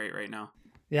too great right now?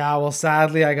 Yeah, well,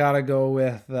 sadly, I got to go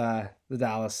with the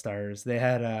Dallas Stars. They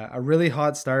had a really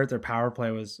hot start. Their power play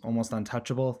was almost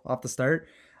untouchable off the start.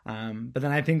 But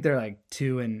then I think they're like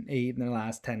 2-8 in their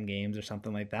last 10 games or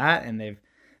something like that. And they've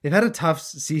had a tough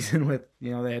season with,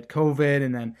 you know, they had COVID,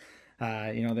 and then,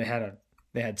 you know,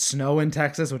 they had snow in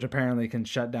Texas, which apparently can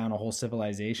shut down a whole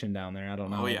civilization down there. I don't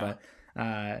know. Oh, yeah.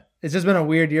 But it's just been a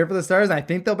weird year for the Stars. And I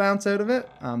think they'll bounce out of it.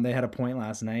 They had a point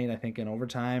last night, I think in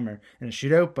overtime or in a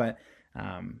shootout, but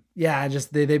yeah,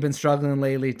 just they've been struggling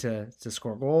lately to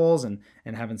score goals and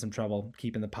having some trouble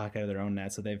keeping the puck out of their own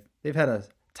net. So they've had a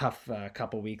tough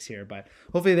couple weeks here, but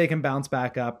hopefully they can bounce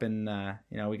back up and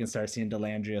you know, we can start seeing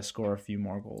Dellandrea score a few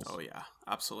more goals. Oh yeah,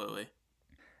 absolutely.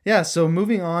 Yeah, so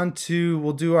moving on to,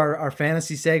 we'll do our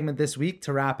fantasy segment this week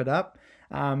to wrap it up.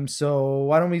 So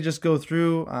why don't we just go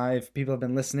through, if people have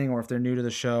been listening or if they're new to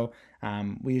the show,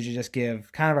 we usually just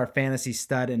give kind of our fantasy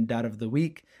stud and dud of the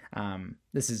week.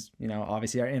 This is, you know,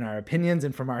 obviously in our opinions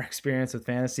and from our experience with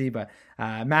fantasy, but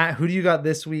Matt, who do you got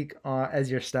this week as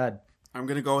your stud? I'm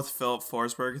going to go with Filip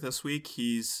Forsberg this week.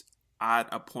 He's at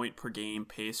a point per game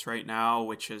pace right now,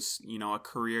 which is, you know, a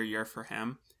career year for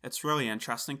him. It's really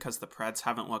interesting because the Preds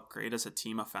haven't looked great as a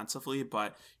team offensively,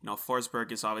 but, you know,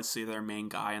 Forsberg is obviously their main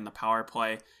guy in the power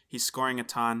play. He's scoring a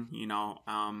ton, you know,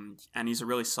 and he's a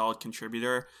really solid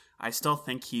contributor. I still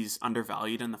think he's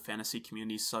undervalued in the fantasy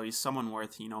community, so he's someone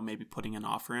worth, you know, maybe putting an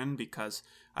offer in, because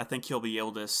I think he'll be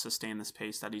able to sustain this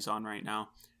pace that he's on right now.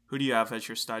 Who do you have as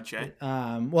your stud, Jay?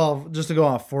 Well, just to go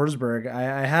off Forsberg,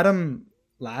 I had him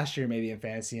last year maybe in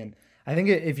fantasy, and I think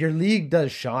if your league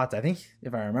does shots, I think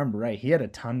if I remember right, he had a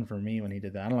ton for me when he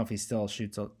did that. I don't know if he still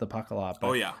shoots the puck a lot,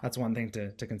 but that's one thing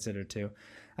to consider too.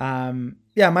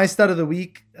 Yeah, my stud of the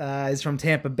week is from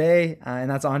Tampa Bay, and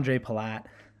that's Andre Palat.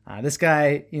 This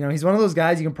guy, you know, he's one of those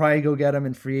guys you can probably go get him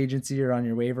in free agency or on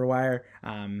your waiver wire.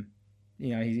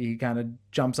 You know, he kind of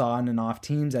jumps on and off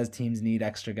teams as teams need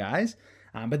extra guys.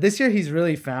 But this year he's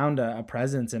really found a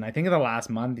presence, and I think in the last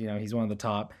month, you know, he's one of the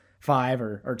top 5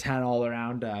 or 10 all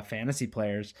around fantasy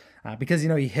players because, you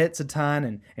know, he hits a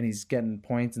ton and he's getting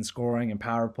points and scoring and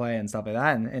power play and stuff like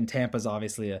that. And Tampa's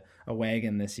obviously a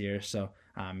wagon this year, so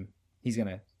he's going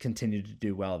to continue to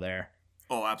do well there.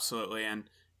 Oh, absolutely. And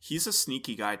he's a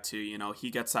sneaky guy too. You know, he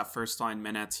gets that first line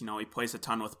minutes. You know, he plays a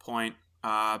ton with Point,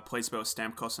 plays about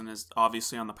Stamkos, and is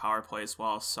obviously on the power play as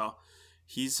well. So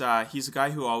he's a guy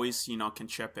who always, you know, can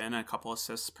chip in a couple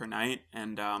assists per night,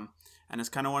 and it's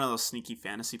kind of one of those sneaky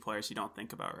fantasy players you don't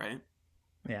think about, right?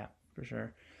 Yeah, for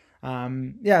sure.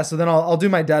 Yeah, so then I'll do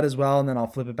my dud as well, and then I'll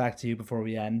flip it back to you before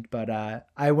we end. But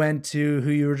I went to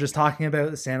who you were just talking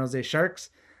about, the San Jose Sharks,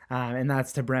 and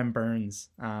that's to Brent Burns.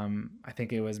 I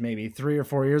think it was maybe 3 or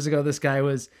 4 years ago. This guy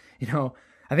was, you know,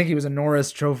 I think he was a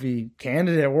Norris Trophy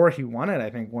candidate, or he won it, I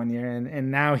think, one year,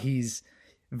 and now he's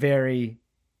very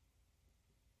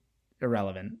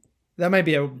irrelevant. That might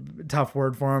be a tough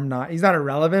word for him. He's not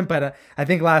irrelevant, but I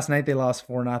think last night they lost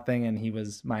 4-0 and he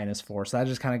was -4. So that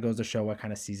just kind of goes to show what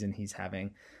kind of season he's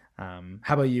having. How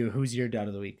about you? Who's your dud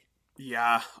of the week?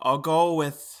 Yeah, I'll go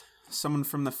with someone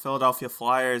from the Philadelphia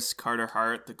Flyers, Carter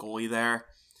Hart, the goalie there.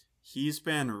 He's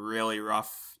been really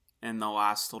rough in the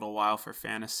last little while for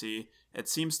fantasy. It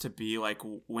seems to be like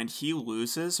when he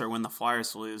loses or when the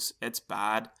Flyers lose, it's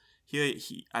bad.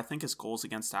 I think his goals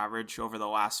against average over the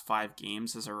last 5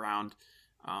 games is around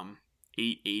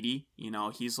 880. You know,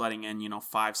 he's letting in, you know,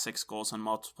 5-6 goals on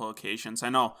multiple occasions. I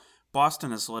know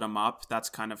Boston has lit him up. That's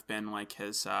kind of been like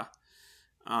his,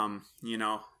 you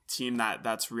know, team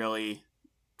that's really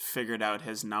figured out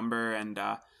his number. And,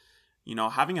 you know,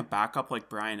 having a backup like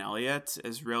Brian Elliott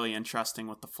is really interesting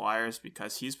with the Flyers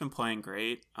because he's been playing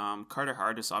great. Carter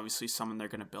Hart is obviously someone they're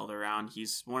going to build around.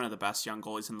 He's one of the best young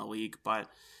goalies in the league, but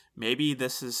maybe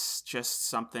this is just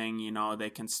something, you know, they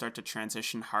can start to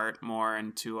transition Hart more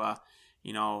into a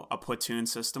a platoon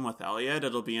system with Elliott,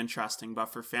 it'll be interesting.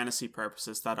 But for fantasy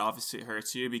purposes, that obviously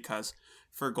hurts you, because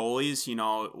for goalies,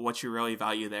 what you really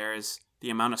value there is the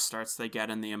amount of starts they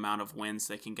get and the amount of wins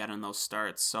they can get in those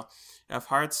starts. So if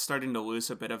Hart's starting to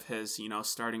lose a bit of his,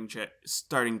 starting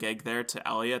gig there to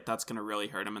Elliott, that's going to really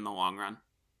hurt him in the long run.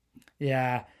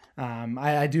 Yeah,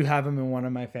 I do have him in one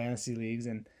of my fantasy leagues,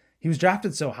 and he was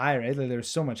drafted so high, right? Like, there's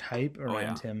so much hype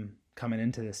around him coming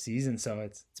into the season, so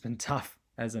it's been tough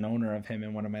as an owner of him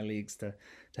in one of my leagues to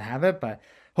have it. But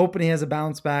hoping he has a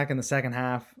bounce back in the second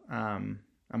half. I'm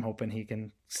hoping he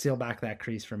can seal back that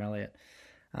crease from Elliott.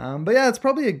 But yeah, it's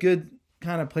probably a good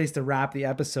kind of place to wrap the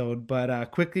episode.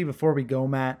 But quickly before we go,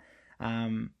 Matt,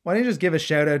 why don't you just give a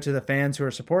shout out to the fans who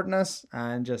are supporting us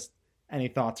and just any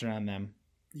thoughts around them?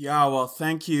 Yeah, well,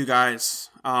 thank you guys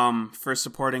for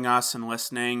supporting us and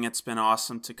listening. It's been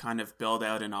awesome to kind of build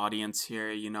out an audience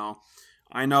here.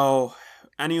 I know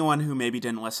anyone who maybe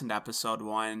didn't listen to episode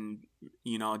 1,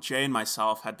 Jay and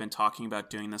myself had been talking about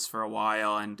doing this for a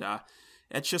while, and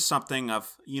it's just something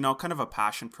of, kind of a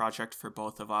passion project for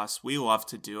both of us. We love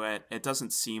to do it. It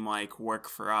doesn't seem like work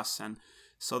for us. And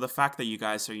so the fact that you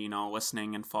guys are,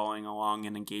 listening and following along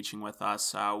and engaging with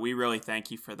us, we really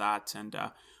thank you for that. And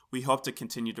we hope to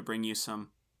continue to bring you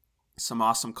some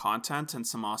awesome content and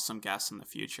some awesome guests in the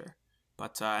future.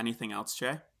 But anything else,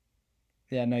 Jay?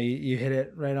 Yeah, no, you hit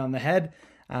it right on the head.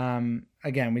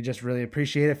 Again, we just really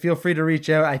appreciate it. Feel free to reach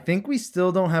out. I think we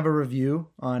still don't have a review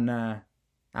on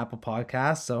Apple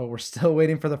Podcasts, so we're still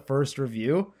waiting for the first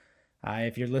review.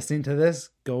 If you're listening to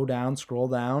this, scroll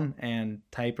down and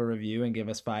type a review and give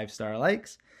us 5-star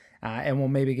likes, and we'll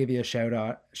maybe give you a shout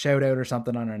out or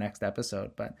something on our next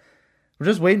episode. But we're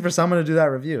just waiting for someone to do that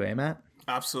review, eh, Matt?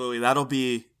 Absolutely. That'll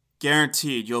be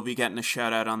guaranteed. You'll be getting a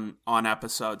shout out on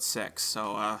episode 6.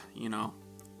 So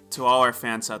to all our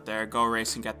fans out there, go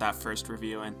race and get that first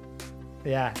review in.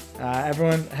 Yeah,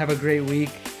 everyone have a great week.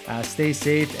 Stay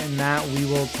safe, and Matt, we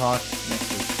will talk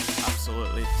next week.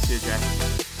 Absolutely. See you,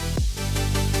 Jay.